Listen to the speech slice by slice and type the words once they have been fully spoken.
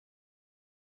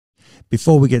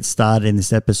Before we get started in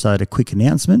this episode, a quick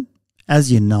announcement.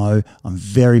 As you know, I'm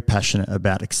very passionate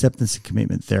about acceptance and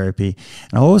commitment therapy,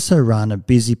 and I also run a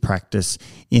busy practice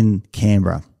in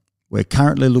Canberra. We're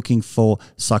currently looking for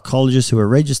psychologists who are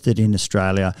registered in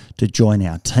Australia to join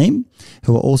our team,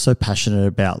 who are also passionate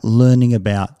about learning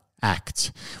about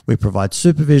ACT. We provide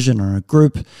supervision on a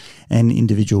group and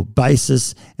individual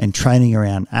basis and training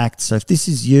around ACT. So if this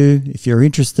is you, if you're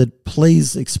interested,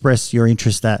 please express your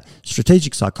interest at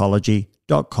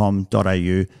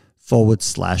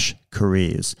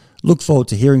strategicpsychology.com.au/careers. Look forward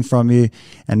to hearing from you.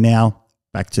 And now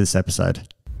back to this episode.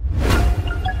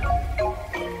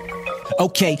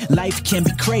 Okay, life can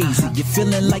be crazy. You're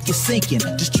feeling like you're sinking,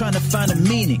 just trying to find a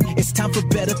meaning. It's time for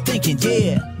better thinking.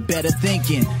 Yeah, better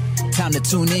thinking. Time to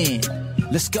tune in.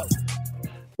 Let's go.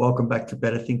 Welcome back to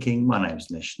Better Thinking. My name is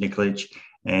Nesh Nikolic,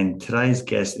 and today's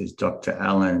guest is Dr.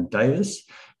 Alan Davis,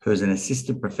 who is an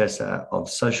assistant professor of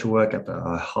social work at the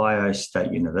Ohio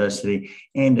State University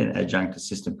and an adjunct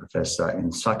assistant professor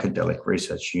in psychedelic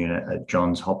research unit at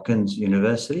Johns Hopkins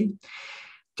University.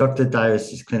 Dr.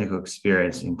 Davis's clinical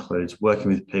experience includes working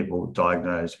with people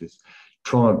diagnosed with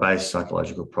trauma-based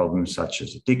psychological problems such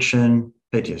as addiction,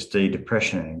 PTSD,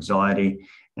 depression, and anxiety,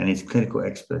 and his clinical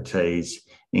expertise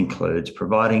includes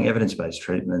providing evidence-based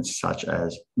treatments such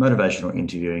as motivational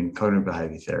interviewing, cognitive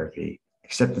behavior therapy,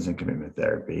 acceptance and commitment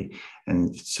therapy,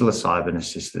 and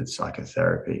psilocybin-assisted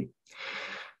psychotherapy.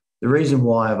 The reason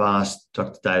why I've asked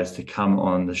Dr. Davis to come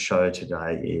on the show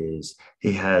today is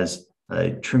he has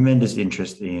a tremendous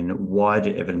interest in why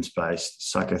do evidence-based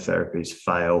psychotherapies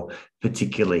fail,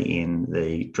 particularly in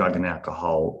the drug and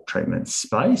alcohol treatment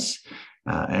space.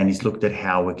 And he's looked at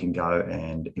how we can go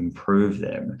and improve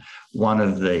them. One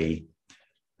of the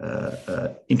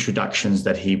introductions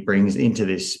that he brings into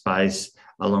this space,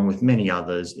 along with many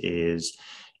others, is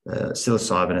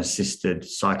psilocybin-assisted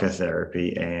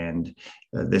psychotherapy. And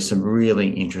there's some really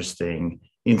interesting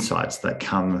insights that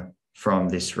come from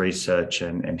this research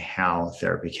and how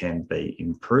therapy can be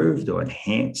improved or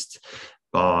enhanced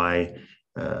by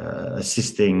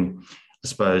assisting, I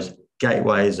suppose,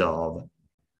 gateways of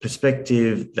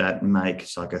perspective that make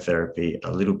psychotherapy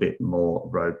a little bit more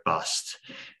robust.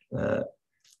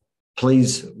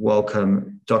 Please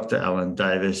welcome Dr. Alan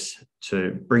Davis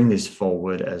to bring this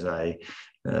forward as a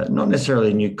not necessarily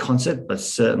a new concept, but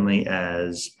certainly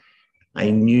as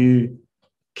a new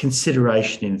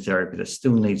consideration in therapy that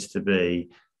still needs to be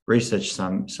researched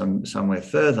somewhere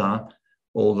further,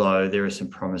 although there is some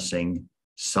promising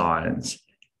science.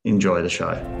 Enjoy the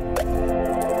show.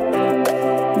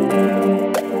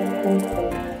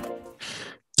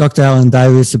 Dr. Alan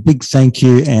Davis, a big thank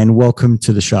you and welcome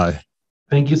to the show.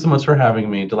 Thank you so much for having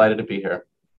me. Delighted to be here.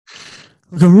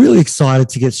 Look, I'm really excited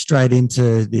to get straight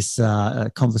into this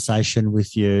conversation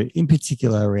with you, in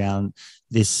particular around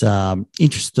this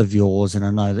interest of yours. And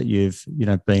I know that you've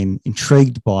been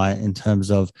intrigued by it in terms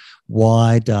of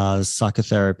why does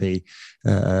psychotherapy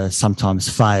sometimes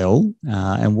fail,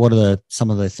 and what are some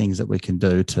of the things that we can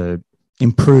do to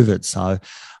improve it. So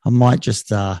I might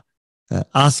just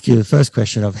ask you the first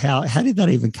question of how did that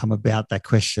even come about, that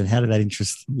question? How did that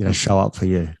interest show up for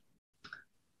you?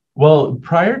 Well,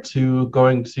 prior to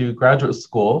going to graduate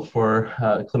school for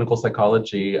clinical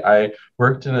psychology, I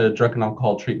worked in a drug and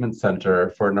alcohol treatment center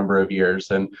for a number of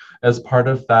years. And as part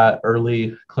of that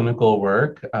early clinical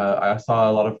work, I saw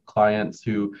a lot of clients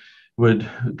who would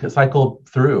cycle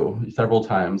through several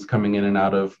times coming in and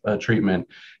out of treatment.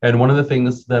 And one of the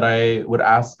things that I would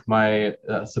ask my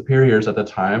superiors at the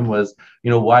time was,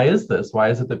 why is this? Why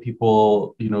is it that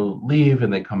people, leave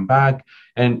and they come back?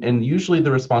 And usually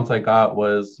the response I got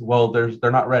was, well,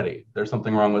 they're not ready. There's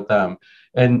something wrong with them.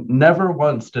 And never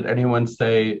once did anyone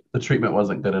say the treatment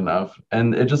wasn't good enough.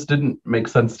 And it just didn't make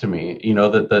sense to me,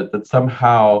 that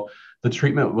somehow the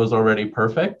treatment was already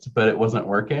perfect, but it wasn't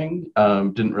working.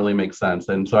 Didn't really make sense.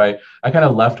 And so I kind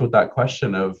of left with that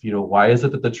question of, why is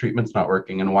it that the treatment's not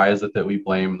working? And why is it that we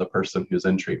blame the person who's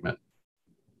in treatment?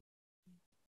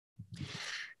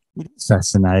 It's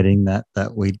fascinating that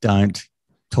we don't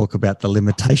talk about the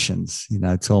limitations.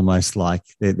 It's almost like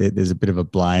there's a bit of a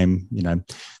blame,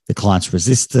 the client's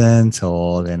resistant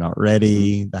or they're not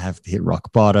ready, they have to hit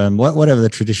rock bottom, whatever the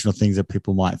traditional things that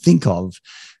people might think of,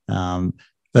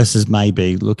 versus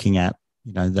maybe looking at,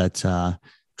 that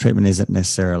treatment isn't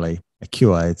necessarily a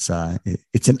cure. It's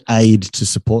an aid to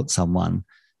support someone,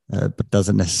 but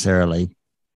doesn't necessarily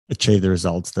achieve the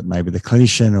results that maybe the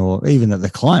clinician or even that the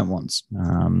client wants.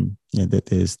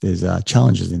 That there's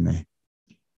challenges in there.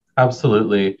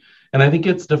 Absolutely. And I think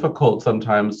it's difficult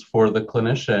sometimes for the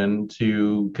clinician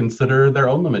to consider their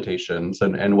own limitations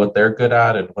and what they're good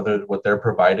at and whether what they're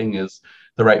providing is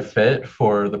the right fit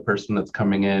for the person that's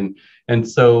coming in. And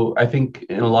so I think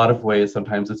in a lot of ways,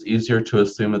 sometimes it's easier to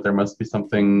assume that there must be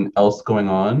something else going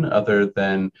on other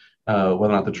than whether or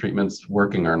not the treatment's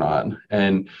working or not.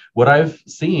 And what I've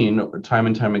seen time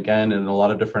and time again in a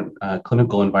lot of different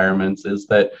clinical environments is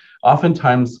that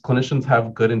oftentimes clinicians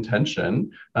have good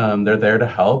intention. They're there to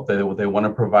help. They want to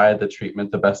provide the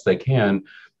treatment the best they can.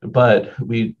 But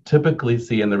we typically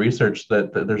see in the research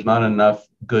that there's not enough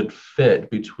good fit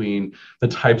between the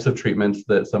types of treatments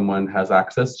that someone has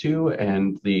access to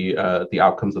and the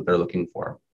outcomes that they're looking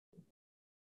for.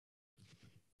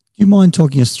 Do you mind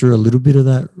talking us through a little bit of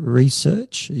that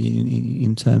research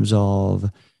in terms of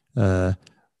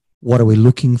what are we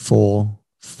looking for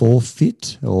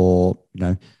fit, or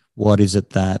what is it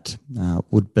that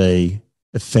would be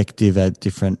effective at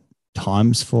different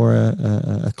times for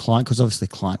a client? Because obviously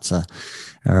clients are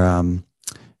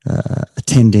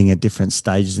attending at different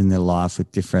stages in their life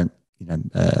with different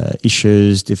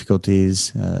issues,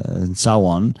 difficulties, and so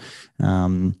on.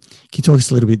 Can you talk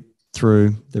us a little bit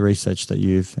through the research that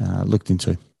you've looked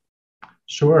into?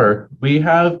 Sure. We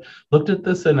have looked at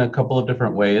this in a couple of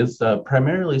different ways,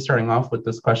 primarily starting off with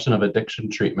this question of addiction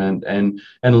treatment and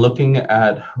looking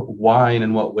at why and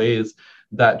in what ways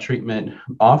that treatment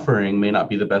offering may not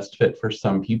be the best fit for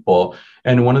some people.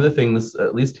 And one of the things,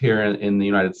 at least here in the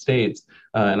United States,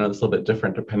 I know it's a little bit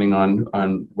different depending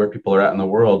on where people are at in the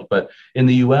world, but in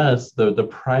the US, the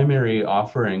primary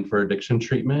offering for addiction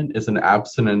treatment is an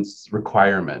abstinence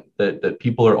requirement, that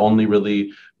people are only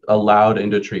really allowed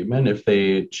into treatment if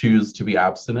they choose to be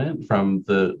abstinent from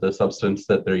the substance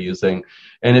that they're using.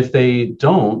 And if they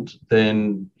don't,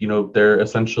 then they're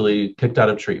essentially kicked out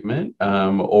of treatment,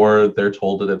 or they're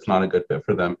told that it's not a good fit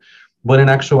for them. But in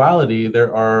actuality,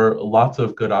 there are lots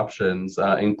of good options,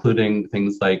 including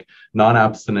things like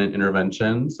non-abstinent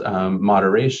interventions,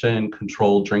 moderation,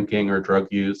 controlled drinking or drug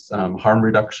use, harm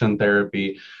reduction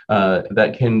therapy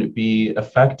that can be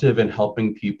effective in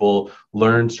helping people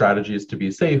learn strategies to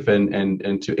be safe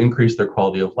and to increase their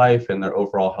quality of life and their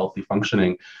overall healthy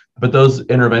functioning. But those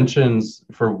interventions,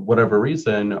 for whatever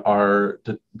reason, are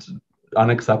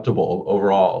unacceptable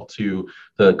overall to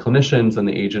the clinicians and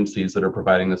the agencies that are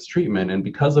providing this treatment. And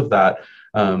because of that,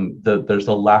 there's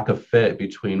a lack of fit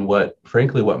between what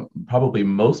probably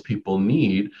most people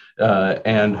need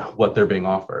and what they're being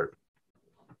offered.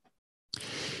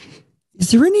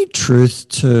 Is there any truth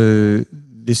to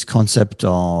this concept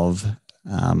of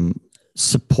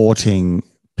supporting,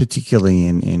 particularly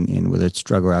in whether it's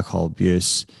drug or alcohol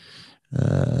abuse,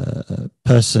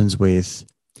 persons with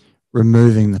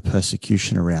removing the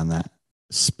persecution around that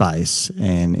space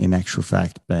and in actual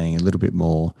fact being a little bit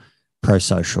more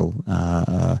pro-social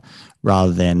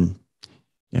rather than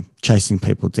chasing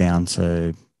people down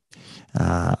to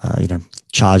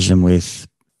charge them with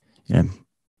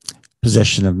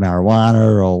possession of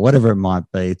marijuana or whatever it might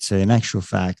be, to in actual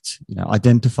fact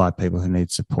identify people who need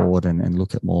support and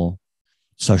look at more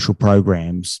social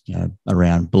programs,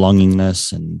 around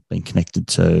belongingness and being connected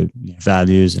to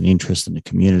values and interests in the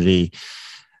community,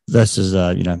 versus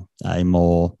a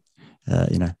more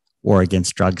war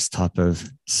against drugs type of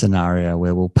scenario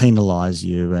where we'll penalise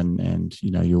you and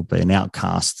you'll be an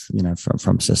outcast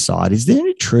from society. Is there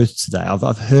any truth to that?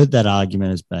 I've heard that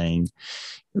argument as being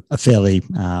a fairly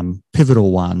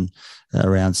pivotal one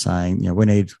around saying we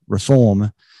need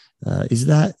reform. Is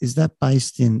that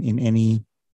based in any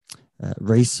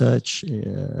research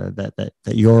that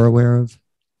you're aware of?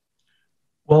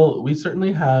 Well, we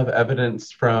certainly have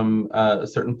evidence from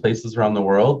certain places around the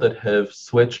world that have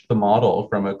switched the model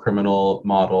from a criminal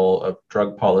model of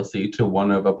drug policy to one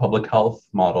of a public health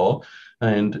model.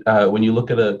 And when you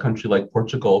look at a country like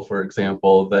Portugal, for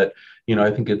example, that I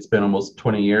think it's been almost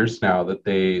 20 years now that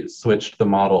they switched the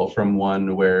model from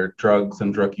one where drugs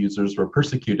and drug users were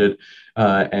persecuted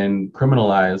and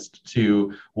criminalized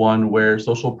to one where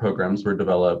social programs were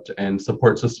developed and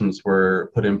support systems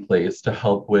were put in place to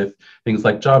help with things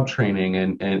like job training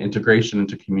and integration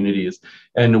into communities.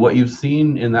 And what you've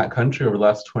seen in that country over the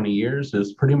last 20 years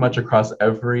is pretty much across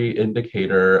every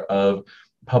indicator of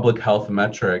public health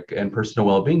metric and personal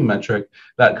well-being metric,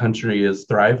 that country is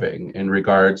thriving in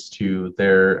regards to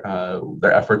their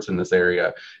efforts in this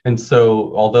area. And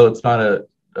so, although it's not a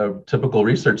a typical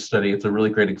research study, it's a really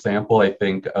great example, I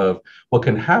think, of what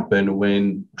can happen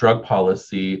when drug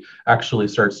policy actually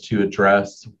starts to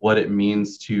address what it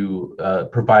means to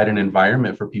provide an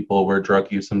environment for people where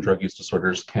drug use and drug use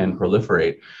disorders can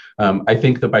proliferate. I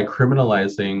think that by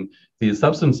criminalizing these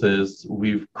substances,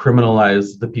 we've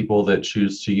criminalized the people that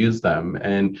choose to use them.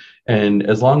 And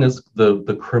as long as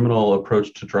the criminal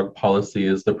approach to drug policy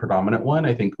is the predominant one,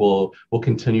 I think we'll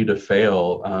continue to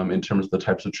fail in terms of the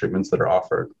types of treatments that are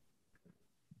offered.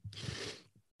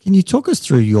 Can you talk us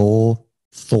through your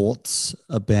thoughts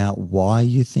about why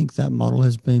you think that model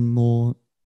has been more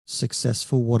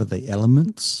successful? What are the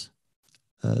elements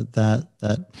that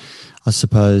I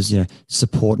suppose,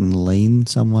 support and lean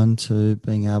someone to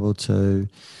being able to,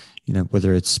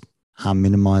 whether it's harm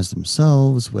minimize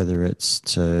themselves, whether it's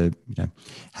to,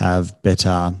 have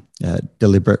better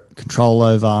deliberate control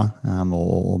over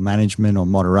or management or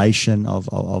moderation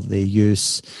of their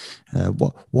use.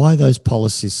 Why are those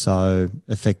policies so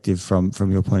effective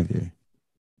from your point of view?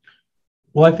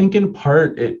 Well, I think in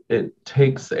part it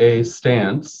takes a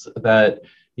stance that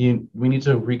we need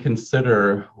to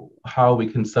reconsider how we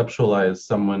conceptualize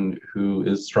someone who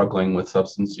is struggling with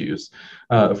substance use.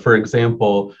 For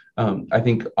example, I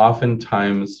think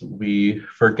oftentimes we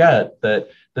forget that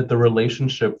the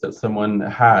relationship that someone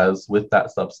has with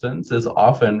that substance is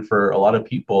often, for a lot of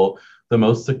people, the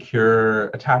most secure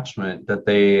attachment that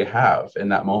they have in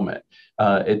that moment.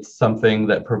 It's something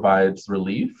that provides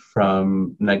relief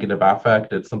from negative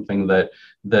affect. It's something that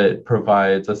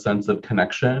provides a sense of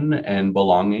connection and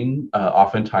belonging,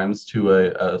 oftentimes to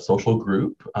a social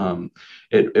group.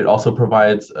 It also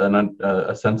provides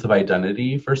a sense of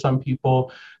identity for some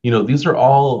people. These are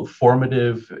all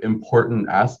formative, important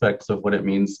aspects of what it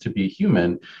means to be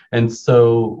human. And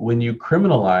so when you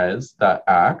criminalize that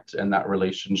act and that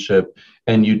relationship,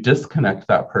 and you disconnect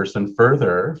that person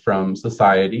further from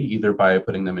society, either by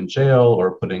putting them in jail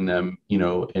or putting them,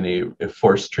 in a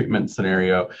forced treatment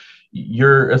scenario,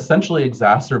 you're essentially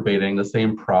exacerbating the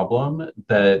same problem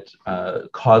that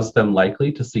caused them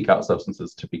likely to seek out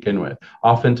substances to begin with.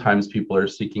 Oftentimes, people are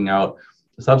seeking out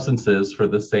substances for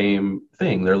the same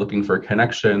thing. They're looking for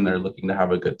connection. They're looking to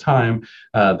have a good time.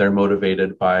 They're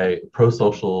motivated by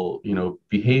pro-social,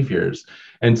 behaviors.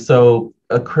 And so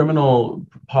a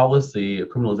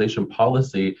criminalization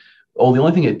policy, the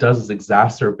only thing it does is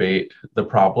exacerbate the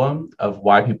problem of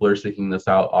why people are seeking this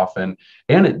out often,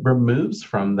 and it removes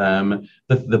from them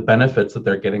the benefits that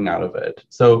they're getting out of it.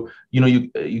 So,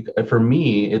 for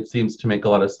me, it seems to make a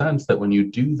lot of sense that when you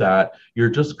do that, you're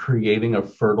just creating a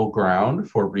fertile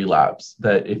ground for relapse,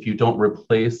 that if you don't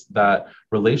replace that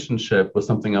relationship with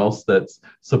something else that's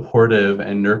supportive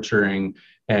and nurturing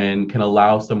and can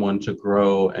allow someone to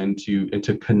grow and to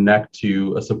connect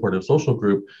to a supportive social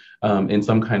group in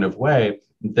some kind of way,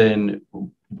 then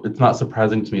it's not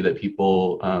surprising to me that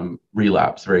people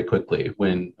relapse very quickly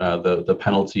when the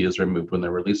penalty is removed, when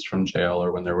they're released from jail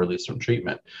or when they're released from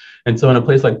treatment. And so in a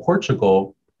place like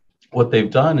Portugal, what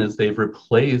they've done is they've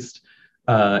replaced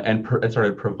and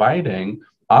started providing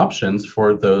options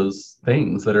for those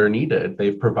things that are needed.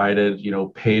 They've provided,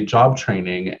 paid job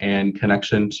training and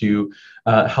connection to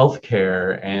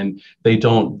healthcare, and they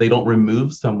don't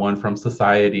remove someone from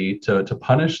society to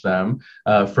punish them,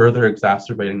 further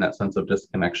exacerbating that sense of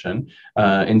disconnection.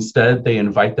 Instead, they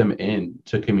invite them in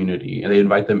to community, and they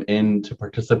invite them in to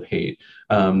participate.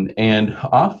 And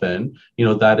often,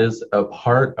 that is a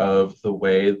part of the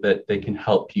way that they can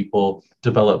help people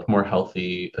develop more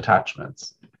healthy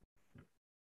attachments.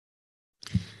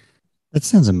 That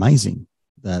sounds amazing.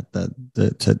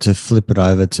 To flip it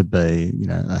over to be,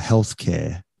 a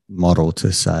healthcare model,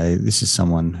 to say this is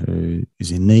someone who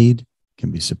is in need,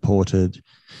 can be supported,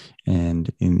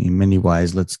 and in many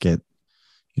ways, let's get,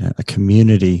 a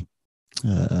community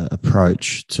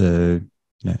approach to,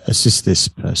 assist this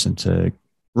person to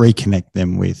reconnect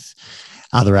them with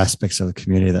other aspects of the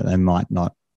community that they might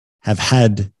not have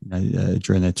had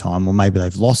during their time, or maybe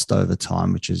they've lost over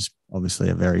time, which is obviously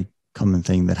a very common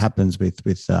thing that happens with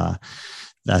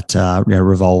that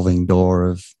revolving door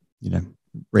of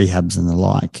rehabs and the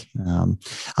like.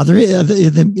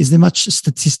 Is there much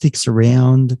statistics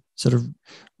around sort of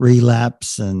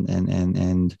relapse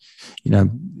and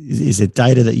is there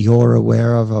data that you're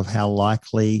aware of how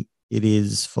likely it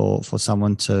is for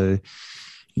someone to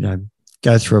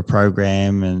go through a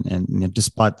program and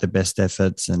despite their best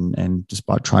efforts and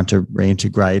despite trying to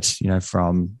reintegrate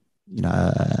from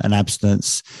an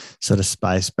abstinence sort of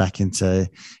space back into,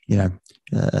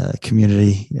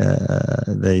 community,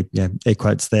 the air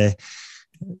quotes there.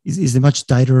 Is there much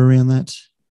data around that?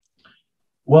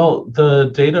 Well,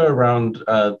 the data around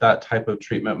that type of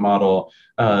treatment model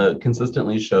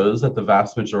consistently shows that the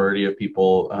vast majority of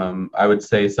people, I would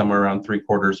say somewhere around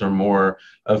 3/4 or more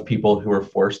of people who are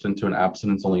forced into an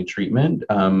abstinence-only treatment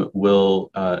will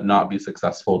not be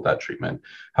successful with that treatment.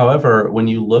 However, when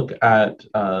you look at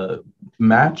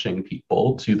matching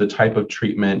people to the type of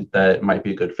treatment that might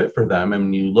be a good fit for them,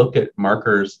 and you look at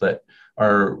markers that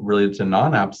are related to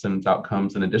non-abstinence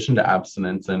outcomes in addition to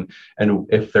abstinence, and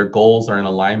if their goals are in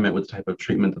alignment with the type of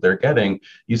treatment that they're getting,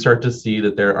 you start to see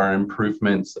that there are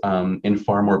improvements in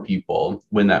far more people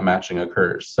when that matching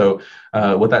occurs. So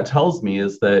what that tells me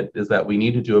is that we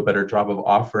need to do a better job of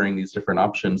offering these different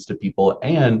options to people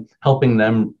and helping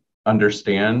them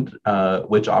understand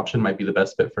which option might be the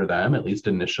best fit for them, at least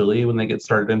initially when they get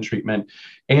started in treatment,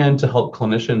 and to help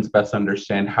clinicians best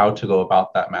understand how to go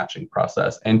about that matching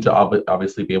process and to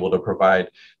obviously be able to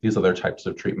provide these other types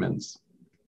of treatments.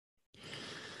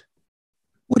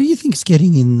 What do you think is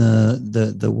getting in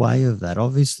the way of that?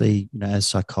 Obviously, as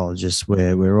psychologists,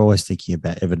 we're always thinking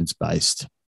about evidence-based,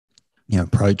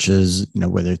 approaches,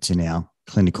 whether it's in our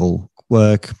clinical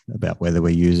work, about whether we're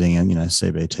using a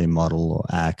CBT model or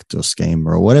ACT or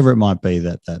schema or whatever it might be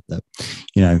that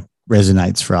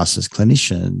resonates for us as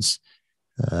clinicians.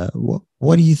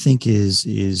 What do you think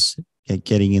is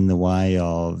getting in the way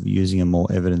of using a more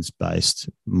evidence-based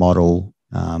model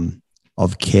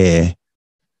of care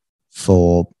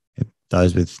for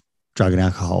those with drug and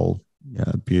alcohol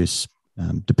abuse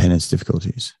dependence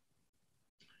difficulties?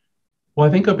 Well, I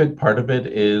think a big part of it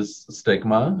is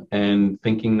stigma and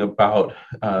thinking about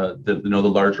the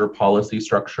larger policy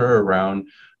structure around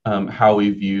how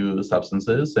we view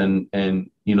substances and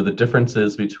the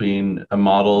differences between a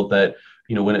model that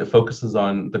when it focuses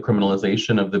on the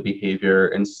criminalization of the behavior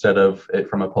instead of it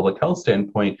from a public health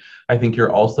standpoint. I think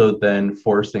you're also then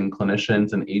forcing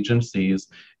clinicians and agencies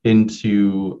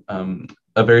into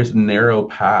a very narrow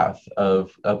path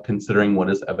of considering what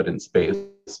is evidence-based.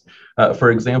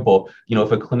 For example,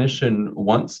 if a clinician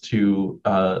wants to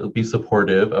be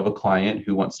supportive of a client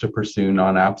who wants to pursue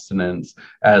non-abstinence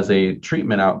as a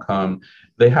treatment outcome,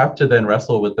 they have to then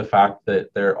wrestle with the fact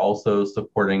that they're also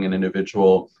supporting an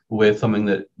individual with something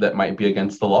that might be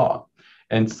against the law.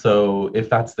 And so if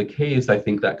that's the case, I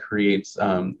think that creates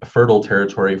fertile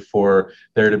territory for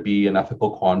there to be an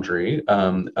ethical quandary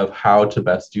of how to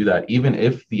best do that. Even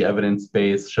if the evidence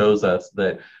base shows us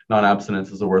that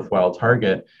non-abstinence is a worthwhile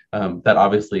target, that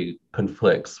obviously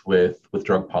conflicts with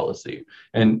drug policy.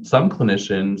 And some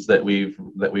clinicians that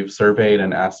we've surveyed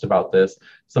and asked about this,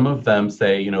 some of them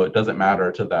say, it doesn't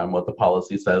matter to them what the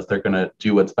policy says, they're going to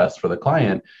do what's best for the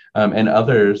client. And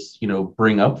others,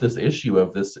 bring up this issue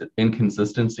of this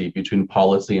inconsistency between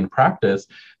policy and practice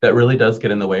that really does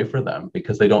get in the way for them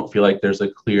because they don't feel like there's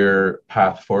a clear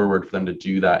path forward for them to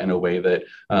do that in a way that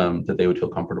that they would feel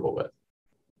comfortable with.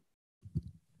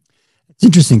 It's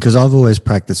interesting because I've always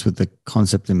practiced with the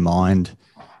concept in mind,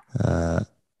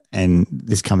 and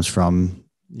this comes from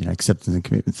acceptance and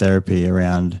commitment therapy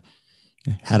around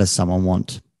how does someone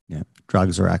want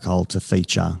drugs or alcohol to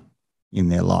feature in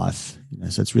their life.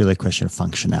 So it's really a question of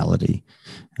functionality,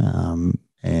 and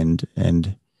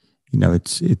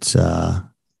it's I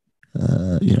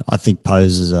think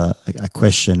poses a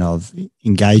question of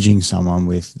engaging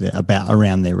someone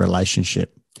around their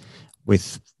relationship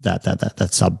with that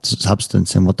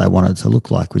substance and what they want it to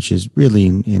look like, which is really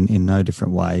in no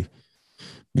different way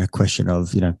a question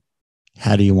of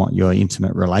how do you want your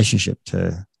intimate relationship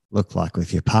to look like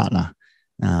with your partner.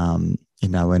 And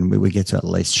we get to at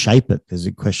least shape it. There's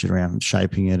a question around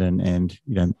shaping it, and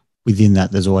within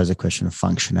that, there's always a question of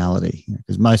functionality,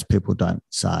 because most people don't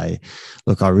say,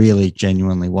 look, I really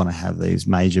genuinely want to have these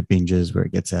major binges where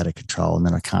it gets out of control and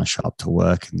then I can't show up to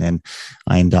work and then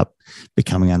I end up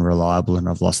becoming unreliable and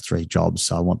I've lost 3 jobs.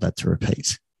 So I want that to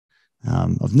repeat.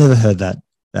 I've never heard that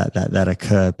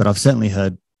occur, but I've certainly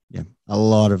heard a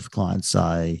lot of clients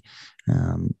say,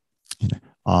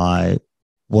 I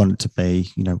want it to be,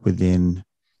 within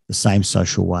the same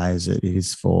social way as it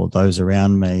is for those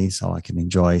around me, so I can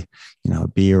enjoy, a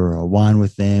beer or a wine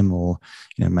with them, or,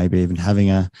 maybe even having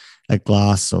a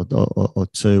glass or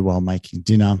 2 while making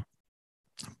dinner.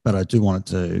 But I do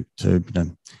want it to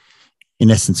in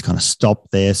essence, kind of stop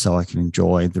there so I can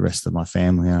enjoy the rest of my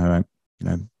family and I don't,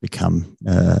 become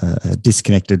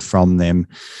disconnected from them.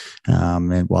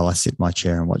 And while I sit in my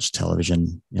chair and watch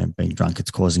television, being drunk,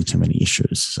 it's causing too many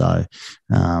issues. So,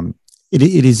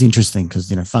 It is interesting because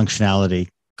functionality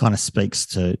kind of speaks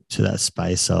to that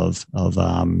space of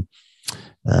a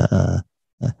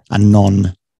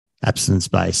non-abstinence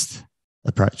based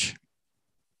approach.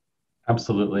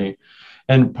 Absolutely,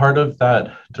 and part of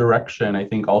that direction, I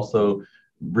think, also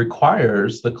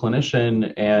requires the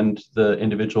clinician and the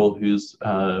individual who's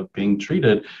being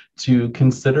treated to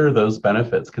consider those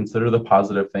benefits, consider the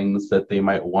positive things that they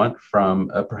might want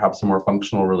from perhaps a more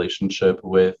functional relationship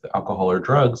with alcohol or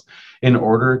drugs, in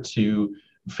order to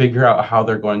figure out how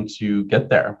they're going to get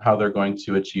there, how they're going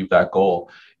to achieve that goal.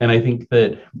 And I think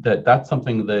that's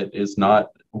something that is not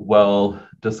well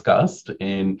discussed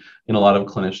in a lot of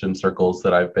clinician circles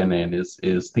that I've been in,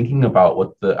 is thinking about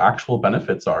what the actual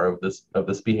benefits are of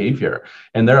this behavior.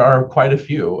 And there are quite a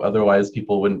few, otherwise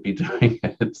people wouldn't be doing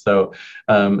it. So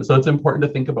it's important to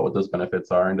think about what those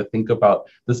benefits are, and to think about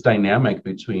this dynamic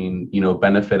between,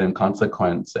 benefit and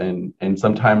consequence. And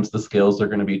sometimes the scales are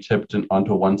going to be tipped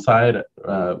onto one side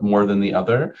more than the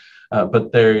other,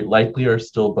 but they likely are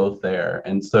still both there.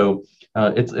 And so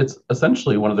it's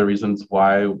essentially one of the reasons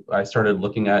why I started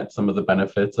looking at some of the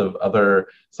benefits of other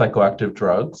psychoactive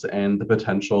drugs and the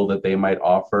potential that they might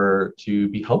offer to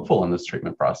be helpful in this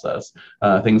treatment process.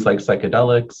 Things like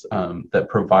psychedelics that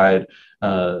provide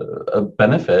a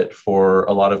benefit for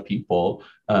a lot of people,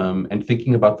 and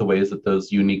thinking about the ways that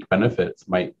those unique benefits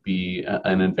might be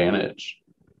an advantage.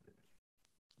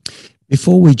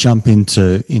 Before we jump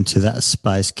into that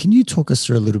space, can you talk us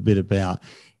through a little bit about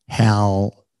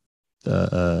how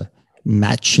the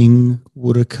matching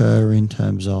would occur in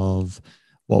terms of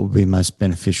what would be most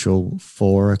beneficial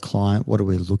for a client? What are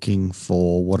we looking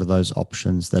for? What are those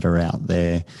options that are out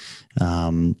there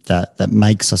that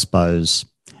makes, I suppose,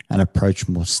 an approach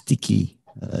more sticky,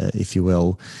 if you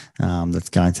will, that's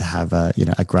going to have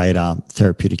a greater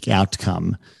therapeutic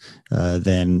outcome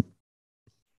than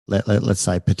let's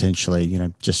say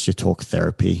potentially just your talk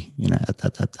therapy at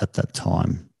that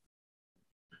time?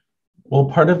 Well,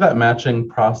 part of that matching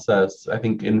process, I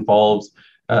think, involves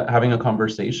having a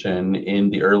conversation in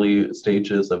the early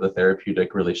stages of the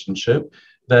therapeutic relationship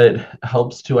that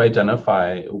helps to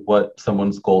identify what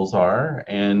someone's goals are,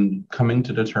 and coming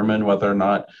to determine whether or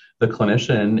not the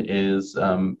clinician is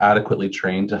adequately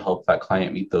trained to help that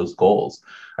client meet those goals.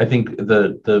 I think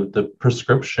the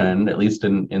prescription, at least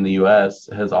in the US,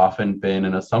 has often been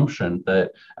an assumption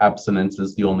that abstinence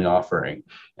is the only offering.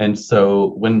 And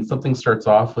so when something starts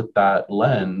off with that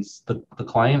lens, the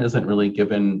client isn't really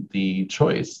given the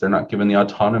choice. They're not given the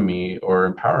autonomy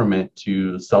or empowerment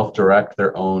to self-direct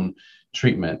their own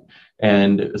treatment.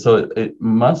 And so it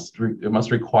must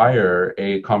require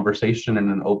a conversation and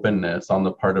an openness on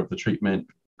the part of the treatment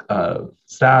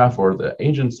staff or the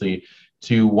agency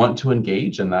to want to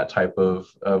engage in that type of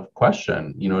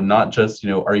question. Not just,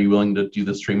 are you willing to do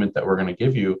this treatment that we're going to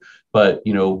give you, but,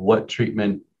 what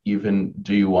treatment even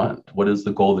do you want? What is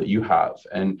the goal that you have?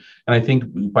 And I think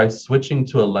by switching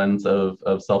to a lens of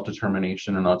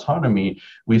self-determination and autonomy,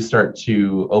 we start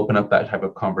to open up that type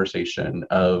of conversation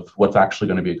of what's actually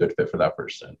going to be a good fit for that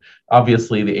person.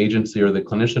 Obviously, the agency or the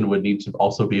clinician would need to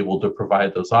also be able to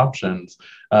provide those options,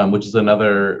 which is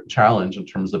another challenge in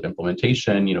terms of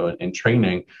implementation, and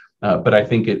training. But I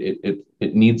think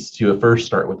it needs to first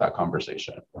start with that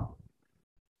conversation.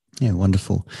 Yeah,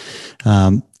 wonderful.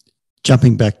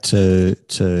 Jumping back to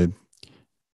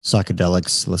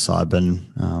psychedelics,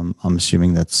 psilocybin, I'm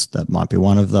assuming that might be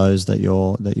one of those that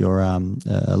you're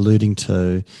alluding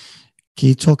to. Can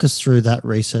you talk us through that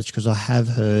research? Because I have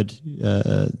heard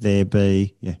there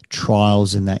be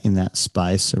trials in that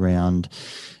space around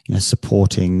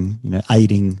supporting,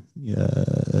 aiding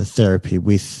therapy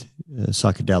with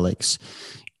psychedelics,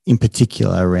 in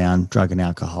particular around drug and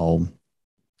alcohol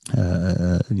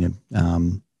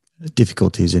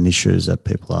difficulties and issues that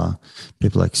people are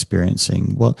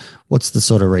experiencing. What's the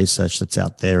sort of research that's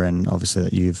out there, and obviously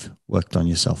that you've worked on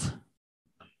yourself?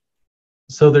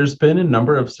 So there's been a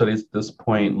number of studies at this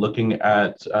point looking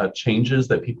at changes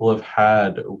that people have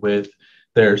had with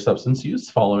their substance use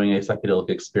following a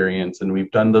psychedelic experience. And we've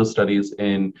done those studies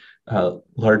in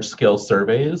large-scale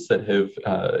surveys that have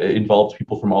involved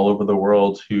people from all over the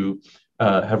world who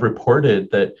have reported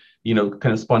that,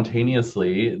 kind of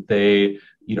spontaneously, they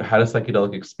had a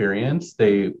psychedelic experience.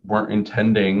 They weren't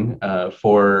intending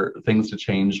for things to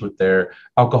change with their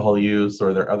alcohol use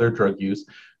or their other drug use,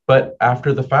 but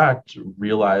after the fact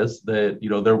realized that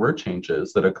there were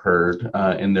changes that occurred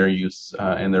in their use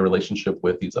and their relationship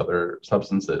with these other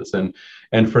substances.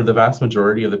 And for the vast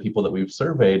majority of the people that we've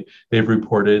surveyed, they've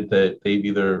reported that they've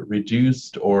either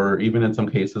reduced or even in some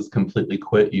cases completely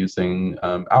quit using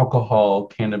alcohol,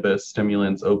 cannabis,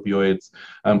 stimulants, opioids,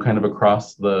 kind of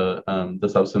across the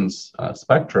substance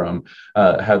spectrum,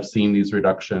 have seen these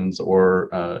reductions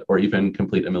or even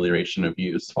complete amelioration of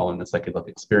use following the psychedelic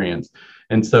experience.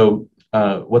 And so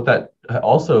what that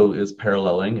also is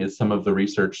paralleling is some of the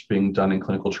research being done in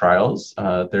clinical trials.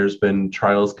 There's been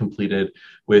trials completed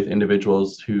with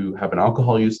individuals who have an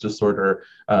alcohol use disorder,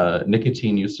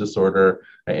 nicotine use disorder,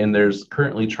 and there's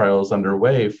currently trials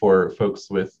underway for folks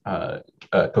with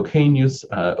cocaine use,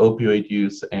 opioid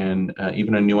use, and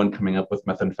even a new one coming up with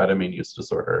methamphetamine use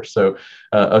disorder. So,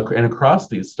 and across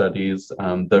these studies,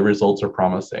 the results are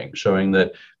promising, showing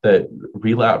that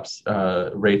relapse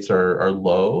rates are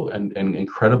low and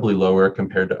incredibly lower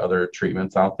compared to other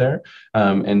treatments out there,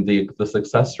 and the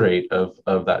success rate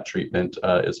of that treatment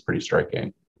is pretty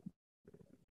striking.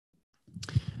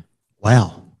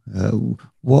 Wow.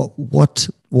 What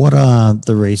are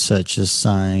the researchers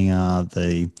saying are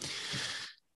the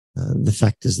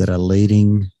factors that are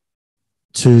leading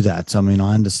to that? I mean,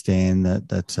 I understand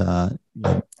that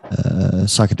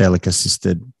psychedelic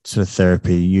assisted sort of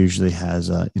therapy usually has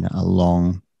a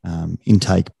long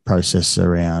intake process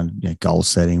around goal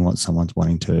setting, what someone's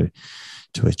wanting to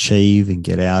achieve and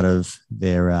get out of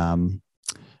their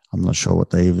I'm not sure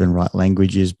what the even right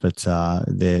language is, but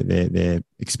their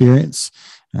experience.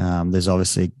 There's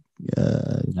obviously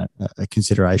a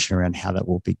consideration around how that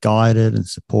will be guided and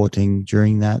supporting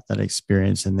during that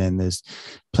experience, and then there's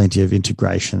plenty of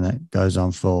integration that goes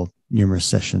on for numerous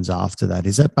sessions after that.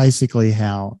 Is that basically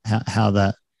how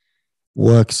that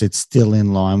works? It's still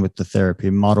in line with the therapy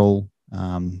model,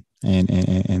 and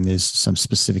there's some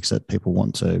specifics that people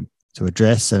want to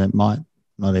address, and it might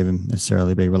not even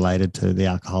necessarily be related to the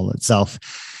alcohol itself.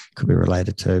 It could be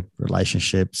related to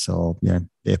relationships or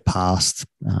their past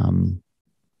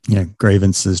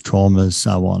grievances, traumas,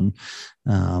 so on,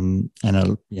 and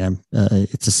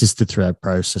it's assisted through our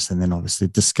process, and then obviously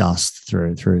discussed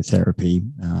through therapy,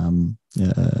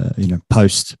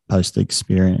 post the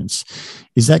experience.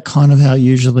 Is that kind of how it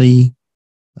usually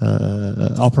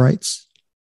operates?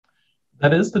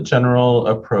 That is the general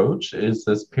approach, is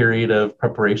this period of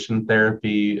preparation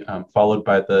therapy followed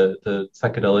by the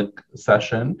psychedelic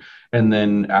session. And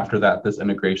then after that, this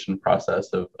integration process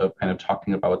of kind of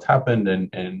talking about what's happened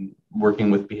and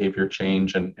working with behavior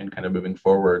change and kind of moving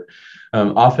forward.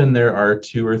 Often there are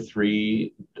 2 or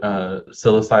 3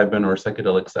 psilocybin or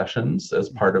psychedelic sessions as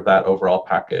part of that overall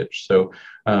package. So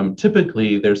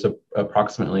typically there's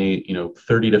approximately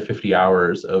 30 to 50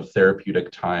 hours of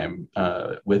therapeutic time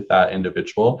with that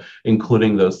individual,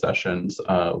 including those sessions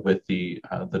with the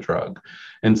drug.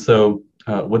 And so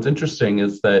what's interesting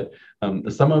is that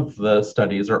some of the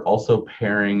studies are also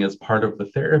pairing, as part of the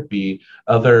therapy,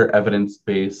 other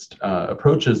evidence-based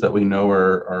approaches that we know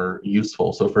are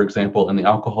useful. So for example, in the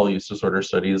alcohol use disorder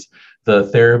studies, the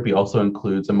therapy also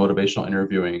includes a motivational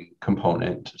interviewing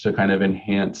component to kind of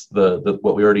enhance the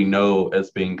what we already know as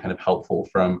being kind of helpful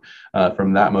from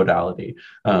that modality.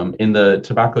 In the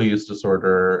tobacco use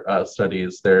disorder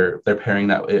studies, they're pairing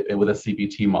that with a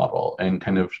CBT model and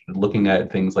kind of looking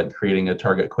at things like creating a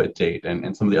target quit date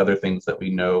and some of the other things that we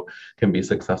know can be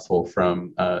successful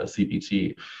from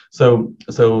CBT. So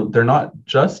they're not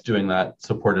just doing that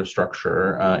supportive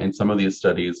structure in some of these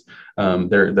studies.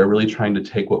 They're really trying to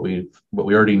take what we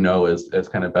already know as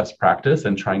kind of best practice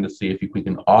and trying to see if we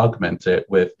can augment it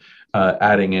with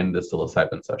adding in the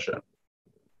psilocybin session.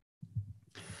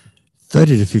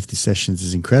 30 to 50 sessions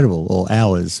is incredible, or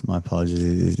hours, my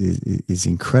apologies, is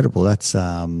incredible. That's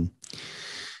the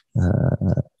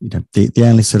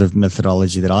only sort of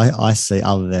methodology that I see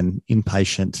other than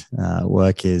inpatient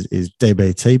work is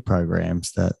DBT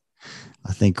programs that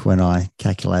I think when I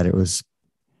calculate it was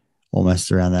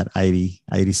almost around that 80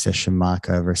 session mark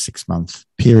over a 6-month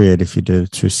period if you do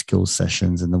 2 skill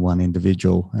sessions and the 1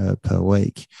 individual per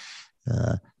week.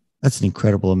 That's an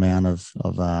incredible amount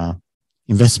of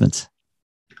investment.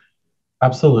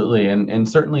 Absolutely. And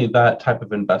certainly that type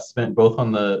of investment, both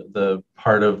on the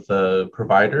part of the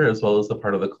provider as well as the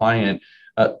part of the client,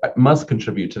 must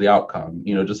contribute to the outcome.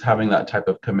 Just having that type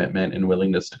of commitment and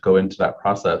willingness to go into that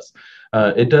process.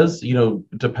 It does,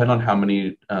 depend on how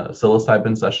many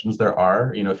psilocybin sessions there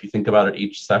are. If you think about it,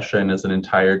 each session is an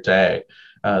entire day.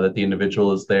 That the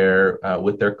individual is there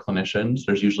with their clinicians.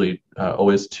 There's usually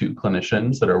always 2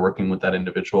 clinicians that are working with that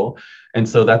individual. And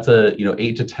so that's a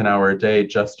 8 to 10 hour a day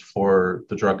just for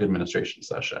the drug administration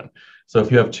session. So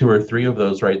if you have 2 or 3 of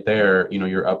those right there,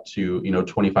 you're up to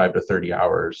 25 to 30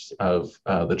 hours of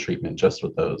the treatment just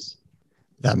with those.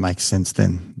 That makes sense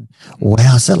then.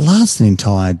 Wow. So it lasts an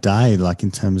entire day, like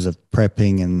in terms of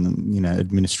prepping and,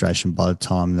 administration by the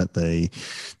time that the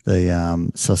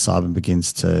psilocybin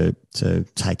begins to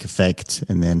take effect,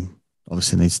 and then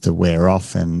obviously needs to wear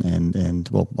off and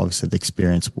well, obviously the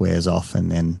experience wears off,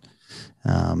 and then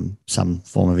some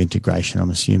form of integration,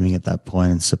 I'm assuming at that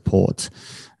point, and support.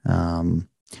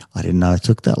 I didn't know it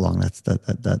took that long.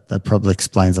 That probably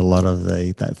explains a lot of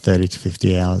that 30 to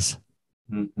 50 hours.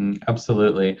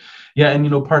 Absolutely. Yeah.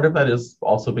 And, part of that is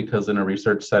also because in a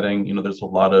research setting, there's a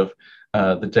lot of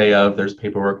the day of, there's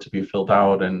paperwork to be filled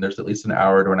out, and there's at least an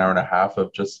hour to an hour and a half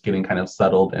of just getting kind of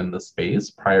settled in the space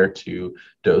prior to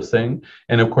dosing.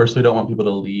 And of course, we don't want people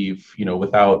to leave,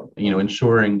 without,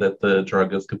 ensuring that the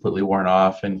drug is completely worn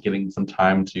off and getting some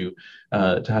time to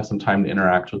have some time to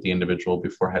interact with the individual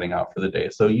before heading out for the day.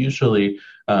 So usually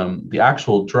the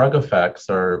actual drug effects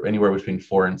are anywhere between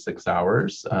 4 and 6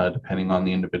 hours, depending on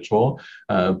the individual.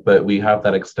 But we have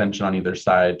that extension on either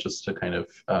side just to kind of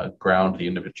ground the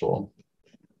individual.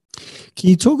 Can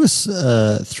you talk us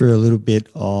through a little bit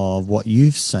of what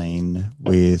you've seen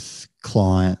with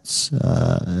clients,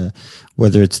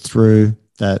 whether it's through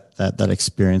that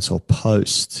experience or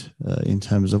post, in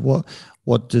terms of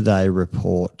what do they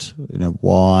report?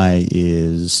 Why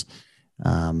is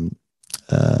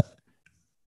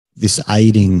this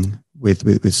aiding with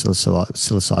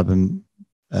psilocybin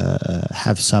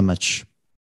have so much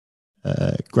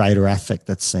greater affect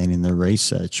that's seen in the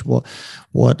research?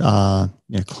 What are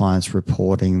clients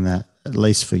reporting that, at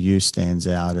least for you, stands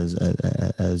out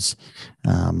as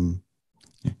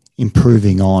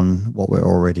improving on what we're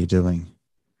already doing?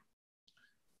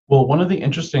 Well, one of the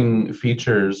interesting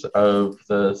features of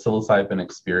the psilocybin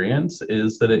experience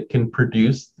is that it can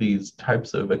produce these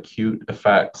types of acute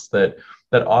effects that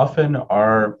often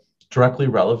are directly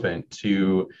relevant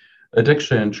to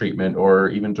addiction treatment or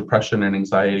even depression and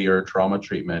anxiety or trauma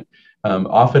treatment.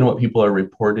 Often what people are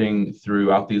reporting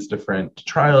throughout these different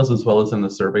trials, as well as in the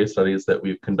survey studies that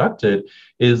we've conducted,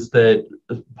 is that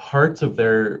parts of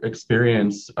their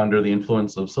experience under the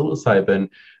influence of psilocybin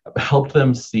helped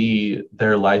them see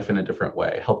their life in a different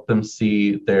way, helped them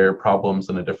see their problems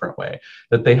in a different way,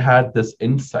 that they had this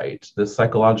insight, this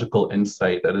psychological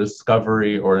insight, a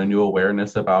discovery or a new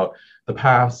awareness about the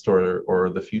past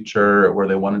or the future, where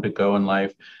they wanted to go in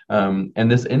life.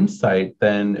 And this insight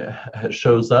then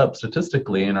shows up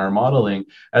statistically in our modeling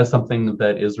as something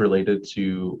that is related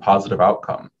to positive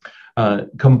outcome.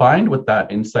 Combined with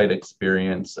that insight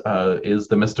experience is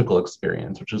the mystical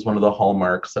experience, which is one of the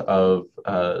hallmarks of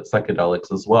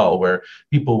psychedelics as well, where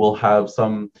people will have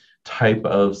some type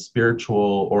of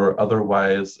spiritual or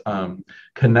otherwise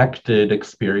connected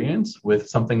experience with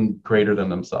something greater than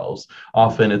themselves.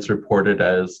 Often it's reported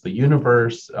as the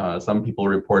universe. Some people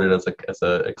report it as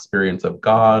a experience of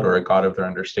God or a God of their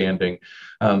understanding.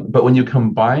 But when you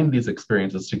combine these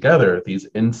experiences together, these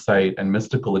insight and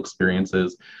mystical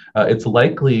experiences, it's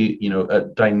likely, a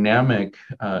dynamic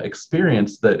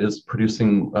experience that is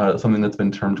producing something that's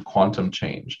been termed quantum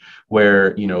change,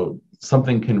 where,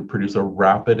 something can produce a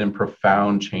rapid and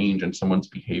profound change in someone's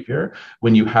behavior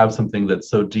when you have something that's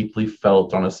so deeply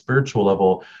felt on a spiritual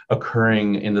level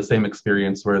occurring in the same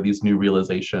experience where these new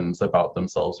realizations about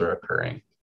themselves are occurring.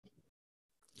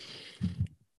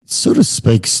 It sort of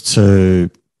speaks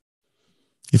to,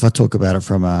 if I talk about it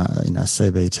from a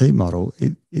CBT model,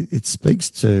 it speaks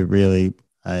to really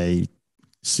a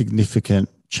significant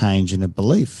change in a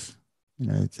belief.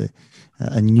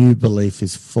 A new belief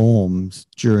is formed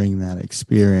during that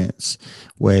experience,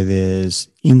 where there's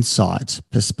insight,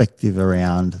 perspective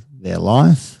around their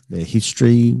life, their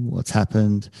history, what's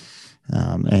happened,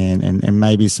 and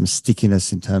maybe some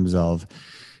stickiness in terms of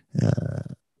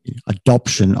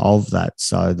adoption of that,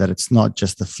 so that it's not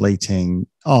just a fleeting,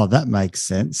 oh, that makes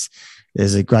sense.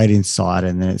 There's a great insight,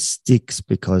 and then it sticks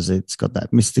because it's got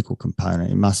that mystical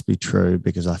component. It must be true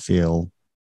because I feel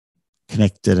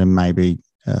connected, and maybe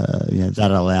that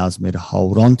allows me to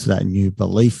hold on to that new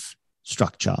belief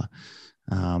structure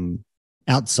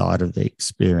outside of the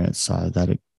experience, so that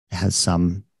it has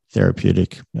some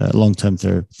therapeutic, long-term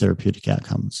therapeutic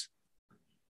outcomes.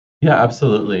 Yeah,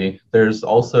 absolutely. There's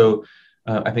also,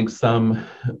 I think, some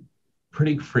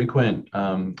pretty frequent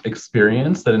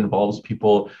experience that involves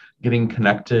people getting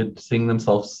connected, seeing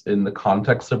themselves in the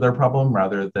context of their problem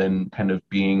rather than kind of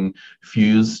being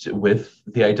fused with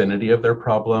the identity of their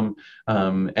problem,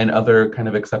 and other kind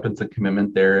of acceptance and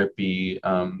commitment therapy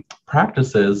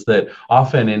practices that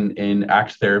often in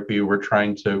ACT therapy, we're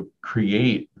trying to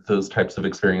create those types of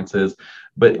experiences.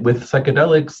 But with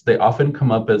psychedelics, they often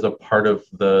come up as a part of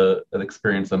the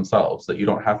experience themselves, that you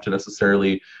don't have to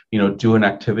necessarily, do an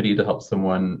activity to help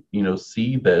someone,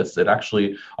 see this. It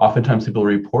actually, oftentimes people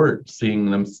report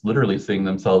literally seeing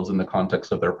themselves in the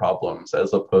context of their problems,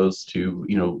 as opposed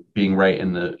to, being right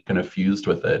in the kind of fused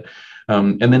with it.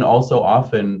 And then also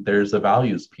often there's a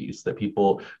values piece that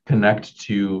people connect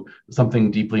to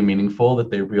something deeply meaningful that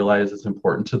they realize is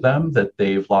important to them that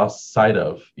they've lost sight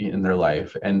of in their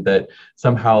life, and that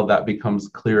somehow that becomes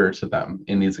clearer to them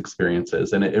in these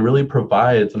experiences. And it really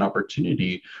provides an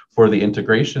opportunity for the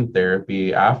integration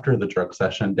therapy after the drug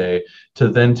session day to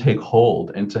then take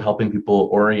hold into helping people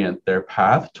orient their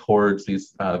path towards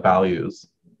these values.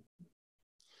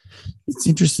 It's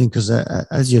interesting because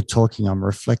as you're talking, I'm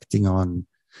reflecting on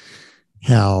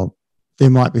how there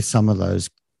might be some of those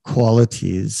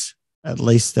qualities, at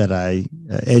least at a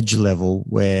edge level,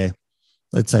 where,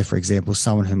 let's say, for example,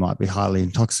 someone who might be highly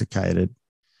intoxicated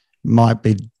might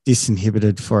be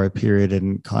disinhibited for a period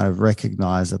and kind of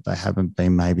recognize that they haven't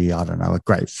been maybe, I don't know, a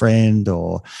great friend,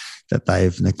 or that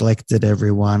they've neglected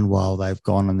everyone while they've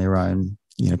gone on their own,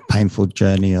 painful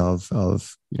journey of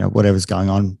whatever's going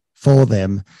on for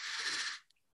them.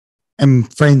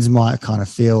 And friends might kind of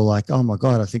feel like, oh my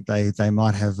God, I think they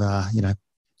might have,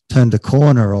 turned a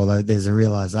corner, or there's a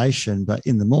realization. But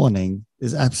in the morning,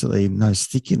 there's absolutely no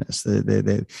stickiness.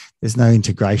 There's no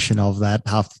integration of that.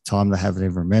 Half the time they haven't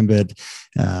even remembered.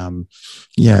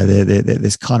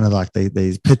 There's kind of like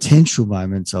these potential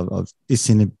moments of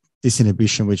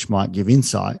disinhibition, which might give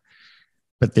insight,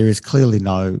 but there is clearly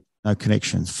no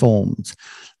connections formed.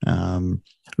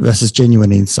 Versus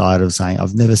genuine insight of saying,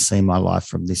 I've never seen my life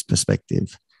from this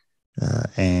perspective.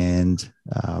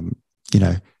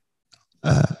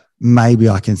 Maybe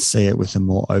I can see it with a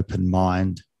more open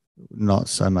mind, not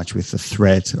so much with a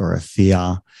threat or a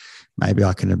fear. Maybe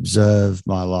I can observe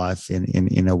my life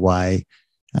in a way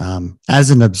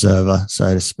as an observer,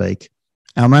 so to speak.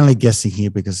 And I'm only guessing here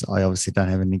because I obviously don't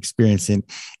have any experience in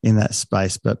that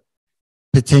space, but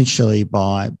potentially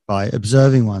by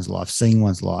observing one's life, seeing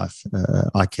one's life,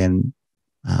 I can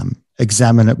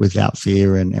examine it without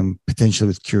fear and potentially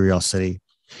with curiosity,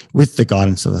 with the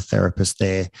guidance of a therapist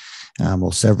there,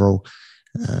 or several,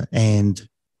 and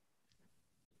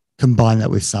combine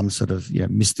that with some sort of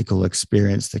mystical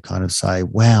experience to kind of say,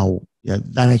 wow,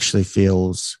 that actually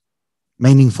feels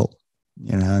meaningful,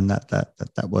 and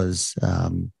that was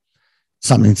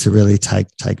something to really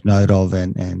take note of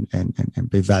and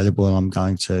be valuable. And I'm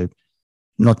going to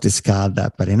not discard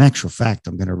that, but in actual fact,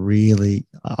 I'm going to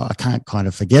I can't kind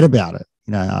of forget about it.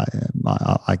 I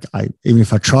even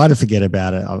if I try to forget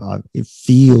about it, it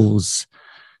feels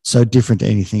so different to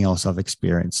anything else I've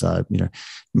experienced. So,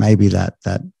 maybe that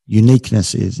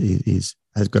uniqueness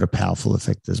has got a powerful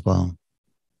effect as well.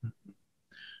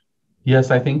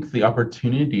 Yes, I think the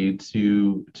opportunity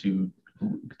to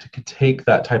take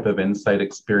that type of insight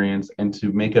experience and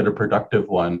to make it a productive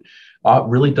one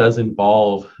really does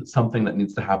involve something that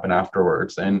needs to happen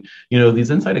afterwards. And,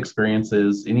 these insight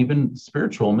experiences and even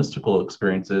spiritual, mystical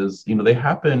experiences, they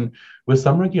happen with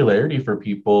some regularity for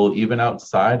people, even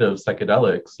outside of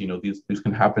psychedelics. These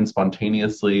can happen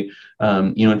spontaneously.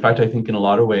 In fact, I think in a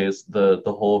lot of ways, the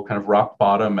whole kind of rock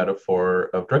bottom metaphor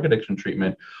of drug addiction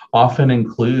treatment often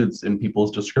includes in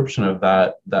people's description of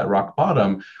that rock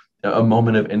bottom a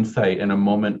moment of insight and a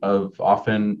moment of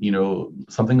often,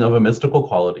 something of a mystical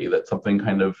quality, that something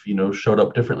kind of, showed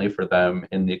up differently for them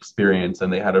in the experience,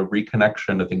 and they had a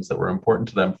reconnection to things that were important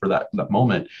to them for that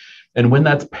moment. And when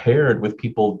that's paired with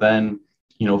people then,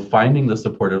 finding the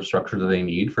supportive structure that they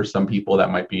need, for some people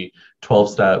that might be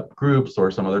 12-step groups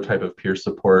or some other type of peer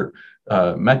support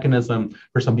mechanism.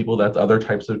 For some people, that's other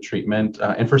types of treatment.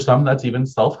 And for some, that's even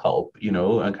self-help,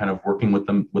 and kind of working with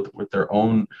them with their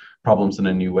own problems in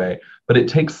a new way. But it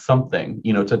takes something,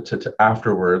 to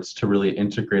afterwards to really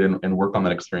integrate and work on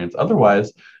that experience.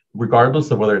 Otherwise,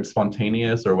 regardless of whether it's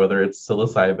spontaneous or whether it's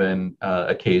psilocybin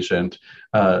occasioned,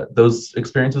 those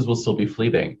experiences will still be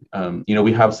fleeting.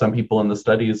 We have some people in the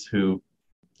studies who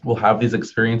will have these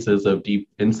experiences of deep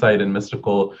insight and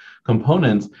mystical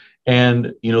components,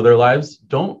 and their lives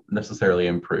don't necessarily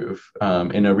improve.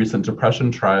 In a recent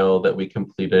depression trial that we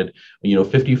completed,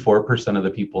 54% of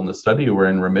the people in the study were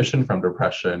in remission from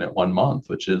depression at 1 month,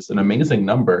 which is an amazing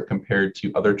number compared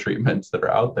to other treatments that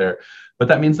are out there. But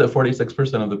that means that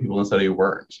 46% of the people in the study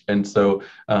weren't. And so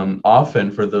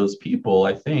often for those people,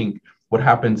 I think what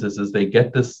happens is they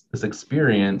get this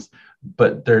experience,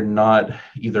 but they're not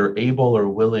either able or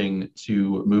willing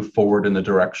to move forward in the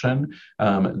direction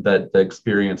that the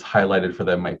experience highlighted for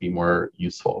them might be more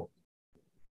useful.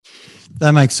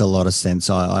 That makes a lot of sense.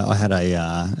 I had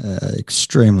a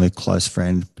extremely close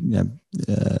friend, you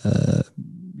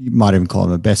might even call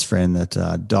him a best friend, that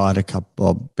died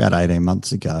about 18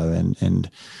 months ago. And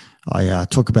I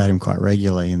talk about him quite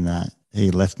regularly in that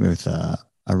he left me with a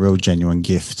real genuine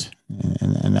gift.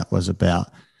 And that was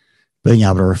about being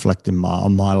able to reflect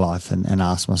on my life and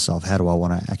ask myself, how do I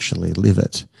want to actually live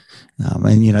it?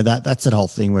 And, you know, that's the whole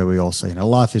thing where we all say, you know,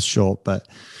 life is short, but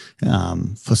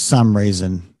for some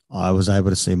reason I was able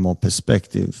to see more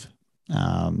perspective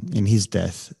in his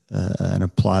death and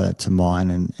apply that to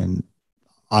mine. And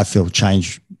I feel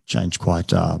changed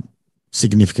quite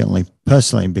significantly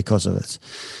personally because of it.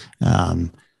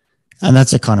 And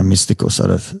that's a kind of mystical sort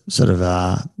of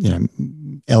you know,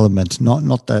 element.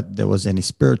 Not that there was any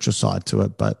spiritual side to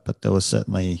it, but there was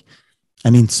certainly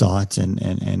an insight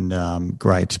and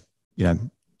great, you know,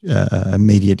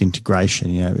 immediate integration.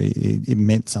 You know, it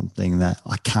meant something that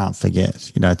I can't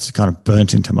forget. You know, it's kind of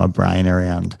burnt into my brain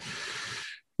around,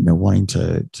 you know, wanting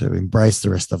to embrace the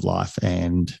rest of life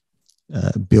and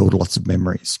build lots of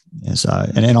memories. And so,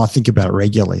 and I think about it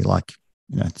regularly, like,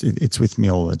 you know, it's with me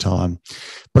all the time.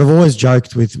 But I've always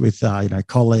joked with you know,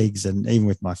 colleagues and even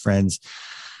with my friends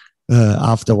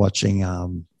after watching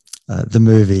the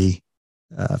movie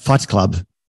Fight Club,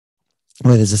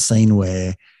 where there's a scene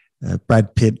where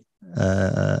Brad Pitt,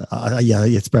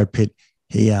 it's Brad Pitt.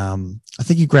 He, I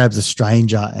think he grabs a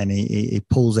stranger and he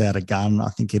pulls out a gun, I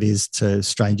think it is, to a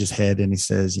stranger's head, and he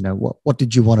says, you know, what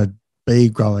did you want to be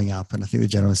growing up? And I think the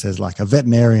gentleman says, like, a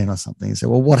veterinarian or something. He said,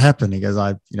 well, what happened? He goes,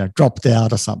 I, you know, dropped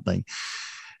out or something.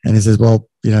 And he says, well,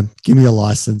 you know, give me a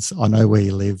license. I know where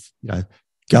you live. You know,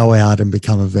 go out and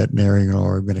become a veterinarian,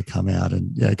 or I'm going to come out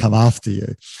and, you know, come after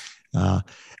you. And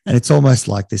it's almost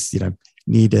like this, you know,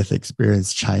 near-death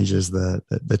experience changes the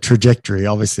trajectory.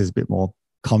 Obviously, it's a bit more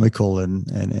comical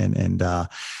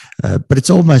but it's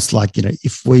almost like, you know,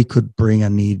 if we could bring a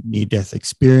near-death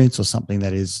experience or something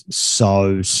that is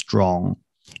so strong,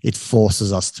 it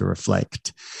forces us to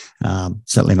reflect.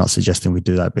 Certainly not suggesting we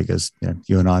do that, because, you know,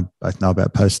 you and I both know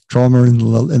about post-trauma and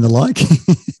the like.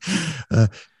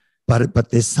 But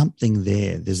there's something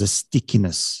there. There's a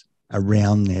stickiness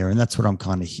around there, and that's what I'm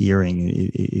kind of hearing,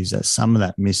 is that some of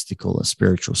that mystical or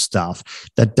spiritual stuff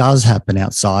that does happen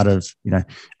outside of, you know,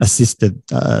 assisted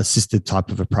type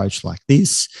of approach like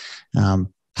this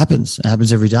happens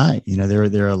every day. You know,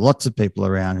 there are lots of people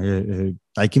around who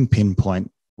they can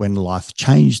pinpoint when life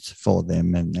changed for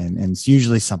them, and it's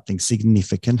usually something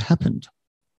significant happened.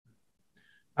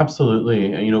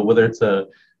 Absolutely. And, you know, whether it's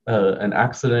an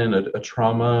accident, a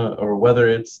trauma, or whether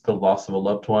it's the loss of a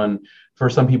loved one. For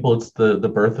some people, it's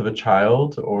the birth of a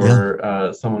child,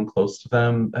 or someone close to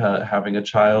them having a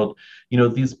child. You know,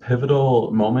 these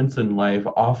pivotal moments in life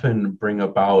often bring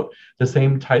about the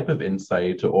same type of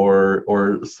insight,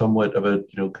 or somewhat of a,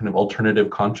 you know, kind of alternative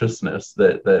consciousness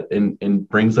that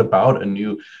brings about a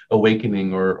new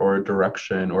awakening or a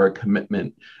direction or a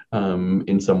commitment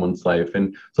in someone's life.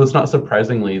 And so it's not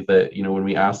surprisingly that, you know, when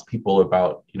we ask people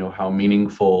about, you know, how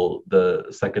meaningful the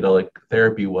psychedelic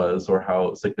therapy was or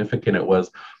how significant it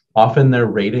was, often they're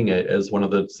rating it as one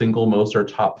of the single most or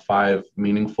top 5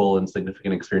 meaningful and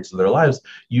significant experiences of their lives,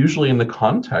 usually in the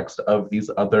context of these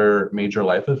other major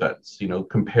life events, you know,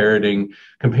 comparing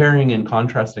and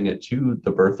contrasting it to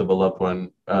the birth of a loved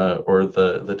one or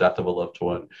the death of a loved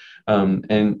one.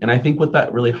 And I think what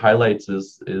that really highlights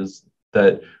is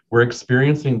that we're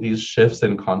experiencing these shifts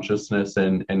in consciousness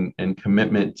and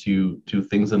commitment to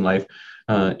things in life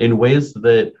in ways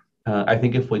that I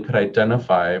think if we could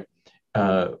identify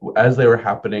as they were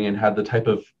happening and had the type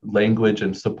of language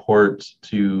and support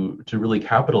to really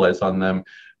capitalize on them,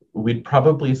 we'd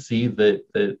probably see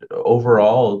that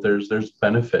overall there's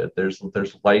benefit, there's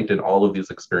light in all of these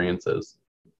experiences.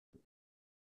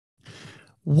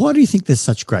 Why do you think there's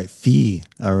such great fear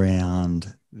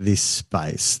around this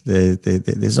space?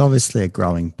 There's obviously a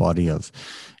growing body of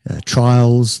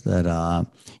trials that are,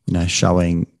 you know,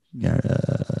 showing, you know,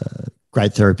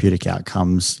 great therapeutic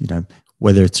outcomes, you know,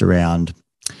 whether it's around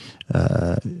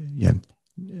end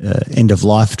of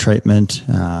life treatment,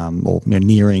 or, you know,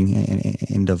 nearing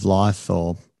end of life,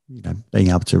 or, you know, being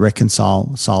able to reconcile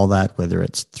that, whether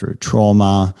it's through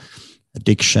trauma,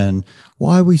 addiction.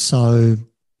 Why are we so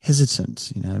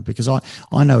hesitant? You know, because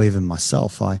I know even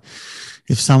myself,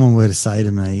 if someone were to say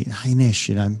to me, hey, Nesh,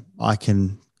 you know, I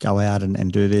can go out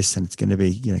and do this and it's going to be,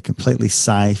 you know, completely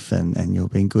safe and you'll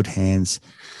be in good hands,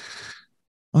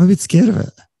 I'm a bit scared of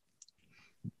it.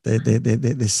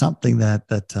 There's something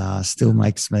that still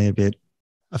makes me a bit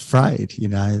afraid, you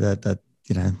know, that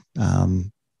you know,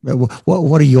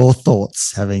 what are your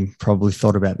thoughts, having probably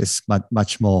thought about this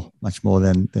much more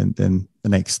than the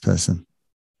next person?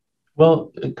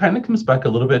 Well, it kind of comes back a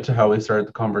little bit to how we started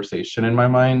the conversation in my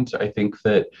mind. I think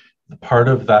that part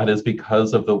of that is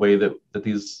because of the way that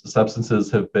these substances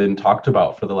have been talked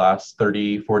about for the last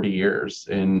 30, 40 years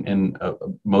in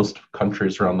most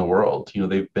countries around the world.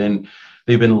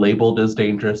 They've been labeled as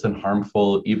dangerous and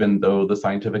harmful, even though the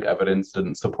scientific evidence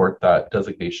didn't support that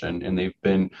designation. And they've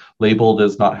been labeled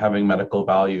as not having medical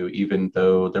value, even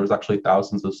though there was actually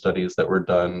thousands of studies that were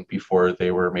done before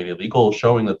they were made illegal,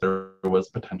 showing that there was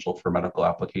potential for medical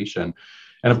application.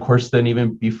 And of course, then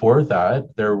even before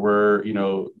that, there were,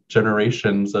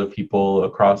 generations of people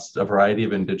across a variety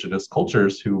of indigenous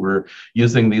cultures who were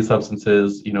using these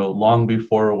substances, long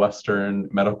before Western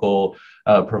medical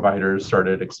providers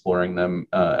started exploring them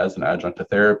as an adjunct to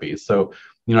therapy. So,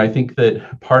 I think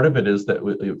that part of it is that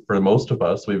for most of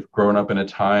us, we've grown up in a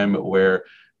time where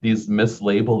these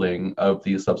mislabeling of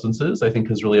these substances, I think,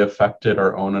 has really affected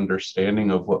our own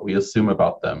understanding of what we assume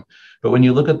about them. But when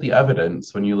you look at the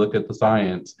evidence, when you look at the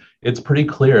science, it's pretty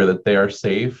clear that they are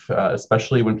safe,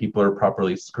 especially when people are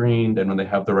properly screened and when they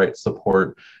have the right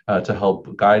support to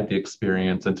help guide the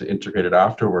experience and to integrate it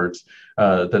afterwards,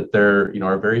 that there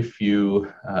are very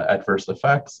few adverse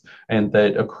effects, and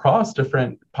that across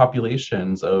different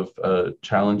populations of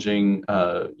challenging,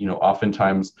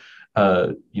 oftentimes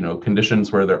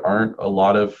conditions where there aren't a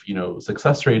lot of,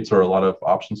 success rates or a lot of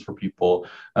options for people,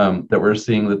 that we're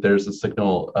seeing that there's a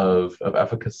signal of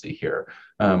efficacy here,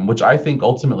 which I think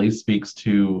ultimately speaks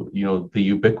to, the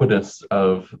ubiquitous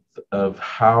of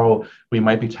how we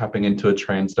might be tapping into a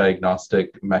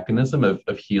transdiagnostic mechanism of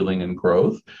healing and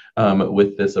growth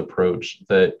with this approach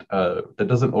that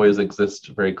doesn't always exist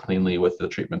very cleanly with the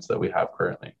treatments that we have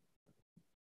currently.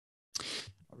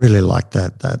 I really like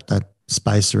that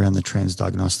space around the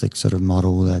transdiagnostic sort of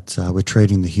model, that we're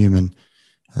treating the human,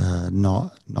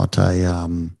 not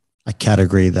a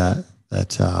category that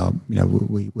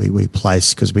we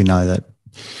place, because we know that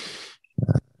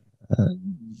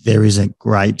there isn't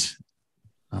great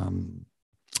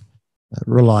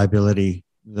reliability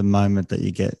the moment that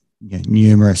you get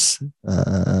numerous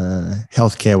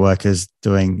healthcare workers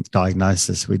doing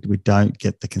diagnosis. We don't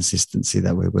get the consistency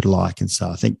that we would like. And so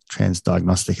I think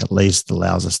transdiagnostic at least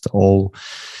allows us to all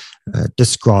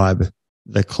describe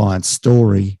the client's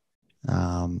story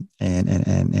and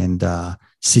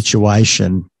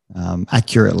situation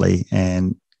accurately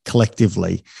and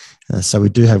collectively. So we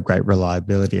do have great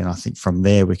reliability, and I think from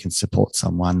there we can support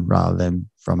someone rather than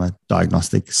from a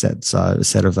diagnostic set. So a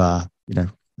set of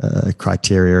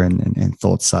criteria and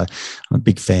thoughts. So I'm a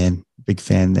big fan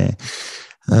there.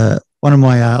 One of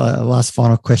my last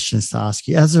final questions to ask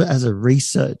you, as a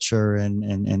researcher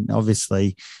and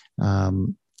obviously,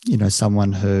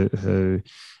 someone who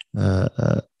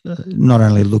not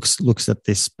only looks at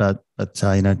this, but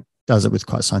does it with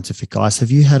quite scientific eyes.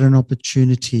 Have you had an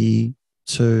opportunity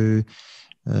to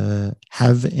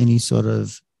have any sort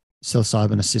of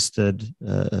psilocybin assisted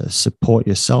support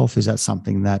yourself? Is that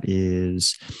something that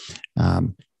is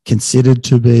considered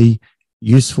to be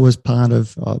useful as part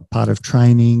of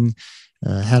training?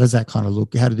 How does that kind of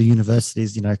look? How do the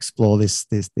universities, explore this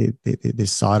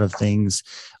side of things,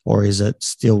 or is it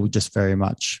still just very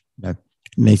much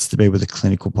needs to be with the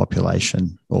clinical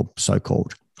population, or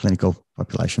so-called clinical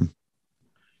population?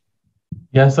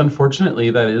 Yes,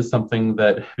 unfortunately, that is something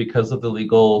that, because of the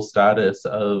legal status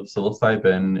of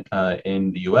psilocybin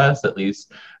in the US, at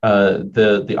least,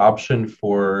 the option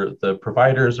for the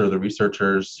providers or the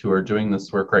researchers who are doing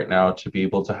this work right now to be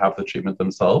able to have the treatment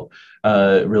themselves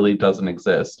really doesn't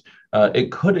exist.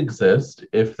 It could exist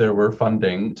if there were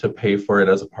funding to pay for it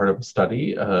as a part of a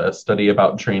study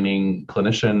about training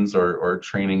clinicians or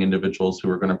training individuals who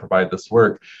are going to provide this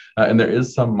work. And there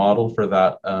is some model for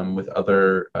that with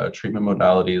other treatment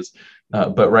modalities.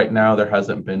 But right now, there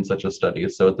hasn't been such a study.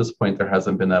 So at this point, there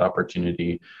hasn't been that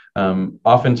opportunity.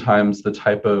 Oftentimes, the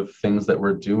type of things that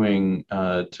we're doing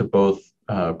to both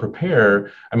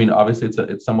prepare, obviously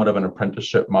it's somewhat of an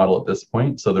apprenticeship model at this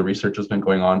point. So the research has been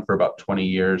going on for about 20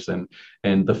 years, and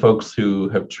the folks who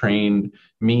have trained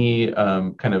me,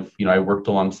 I worked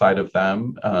alongside of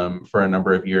them for a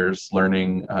number of years,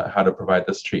 learning how to provide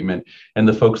this treatment. And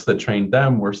the folks that trained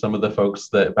them were some of the folks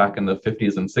that back in the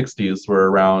 50s and 60s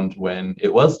were around when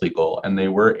it was legal, and they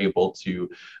were able to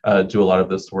do a lot of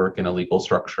this work in a legal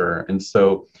structure. And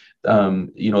so a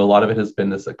lot of it has been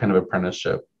this kind of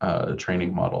apprenticeship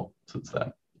training model since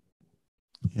then.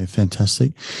 Yeah,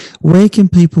 fantastic. Where can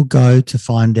people go to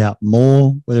find out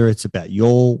more, whether it's about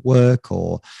your work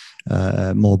or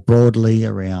more broadly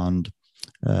around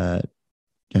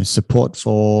support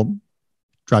for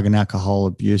drug and alcohol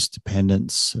abuse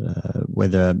dependence,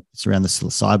 whether it's around the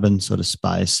psilocybin sort of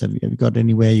space? Have you got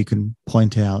anywhere you can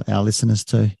point our listeners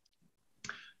to?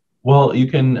 Well, you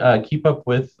can keep up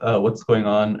with what's going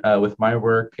on with my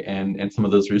work and some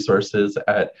of those resources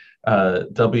at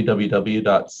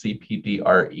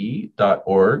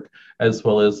www.cpdre.org, as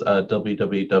well as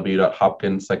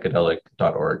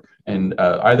www.hopkinspsychedelic.org. And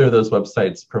either of those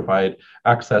websites provide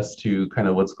access to kind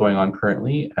of what's going on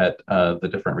currently at the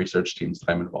different research teams that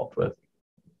I'm involved with.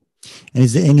 And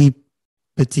is there any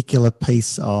particular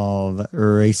piece of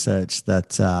research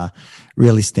that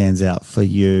really stands out for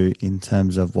you in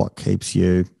terms of what keeps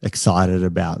you excited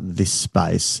about this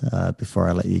space before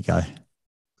I let you go?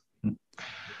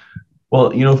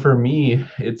 Well, for me,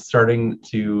 it's starting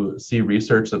to see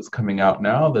research that's coming out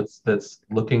now that's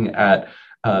looking at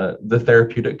the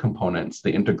therapeutic components,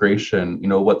 the integration,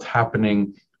 what's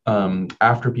happening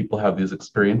after people have these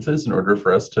experiences in order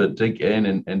for us to dig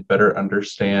in and better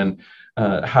understand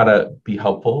how to be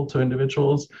helpful to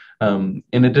individuals. In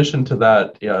addition to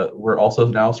that, we're also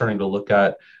now starting to look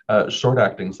at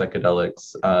short-acting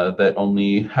psychedelics that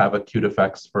only have acute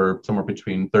effects for somewhere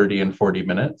between 30 and 40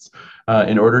 minutes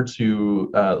in order to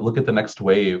look at the next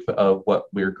wave of what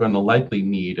we're going to likely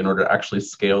need in order to actually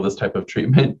scale this type of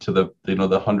treatment to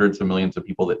the hundreds of millions of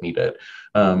people that need it.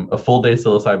 A full day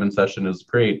psilocybin session is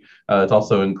great. It's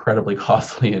also incredibly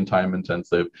costly and time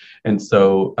intensive. And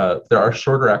so there are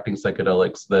shorter acting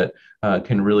psychedelics that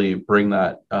can really bring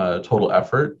that total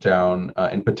effort down,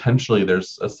 and potentially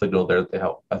there's a signal there that they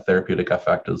have a therapeutic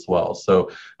effect as well.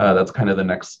 So that's kind of the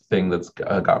next thing that's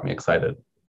got me excited.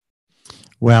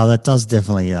 Wow, that does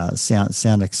definitely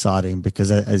sound exciting,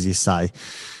 because as you say,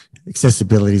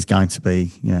 accessibility is going to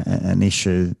be an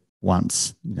issue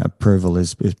once approval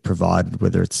is provided,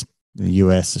 whether it's the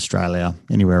US, Australia,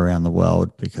 anywhere around the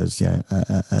world, because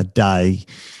a day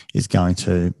is going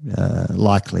to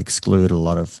likely exclude a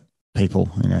lot of people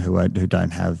who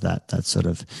don't have that sort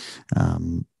of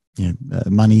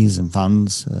monies and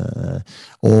funds,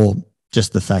 or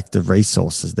just the fact of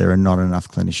resources. There are not enough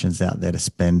clinicians out there to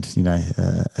spend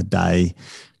a day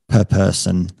per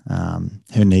person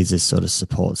who needs this sort of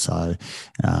support. So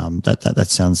that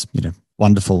sounds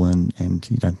wonderful, and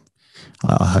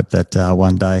I hope that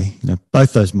one day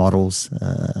both those models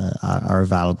are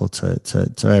available to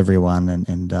everyone,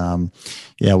 and I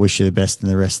wish you the best in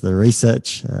the rest of the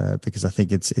research, because I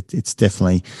think it's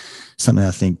definitely something I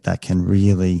think that can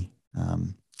really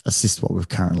assist what we've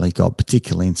currently got,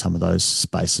 particularly in some of those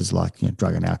spaces like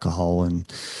drug and alcohol, and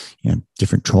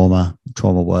different trauma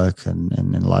work,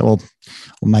 and like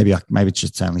maybe it's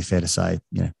just only fair to say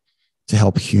to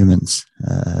help humans,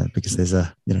 because there's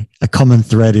a common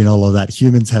thread in all of that.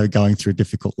 Humans are going through a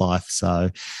difficult life, so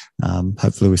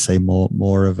hopefully we see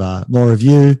more of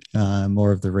you,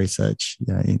 more of the research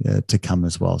to come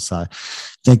as well. So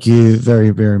thank you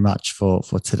very, very much for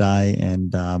today,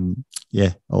 and all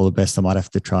the best. I might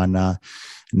have to try and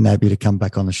nab you to come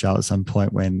back on the show at some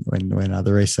point when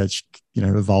the research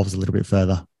evolves a little bit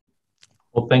further.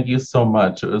 Well, thank you so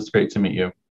much. It was great to meet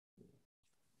you.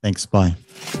 Thanks. Bye.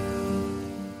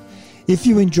 If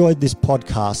you enjoyed this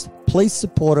podcast, please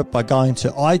support it by going to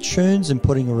iTunes and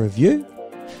putting a review,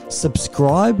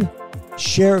 subscribe,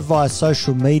 share it via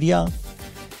social media,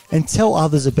 and tell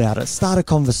others about it. Start a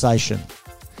conversation.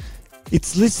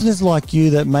 It's listeners like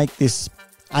you that make this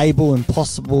able and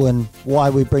possible, and why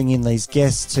we bring in these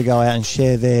guests to go out and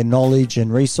share their knowledge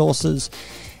and resources.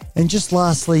 And just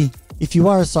lastly, if you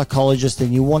are a psychologist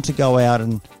and you want to go out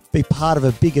and be part of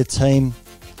a bigger team,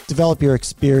 develop your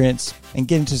experience and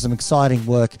get into some exciting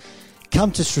work,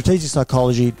 come to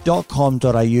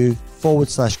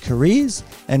strategicpsychology.com.au/careers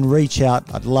and reach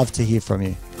out. I'd love to hear from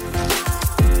you.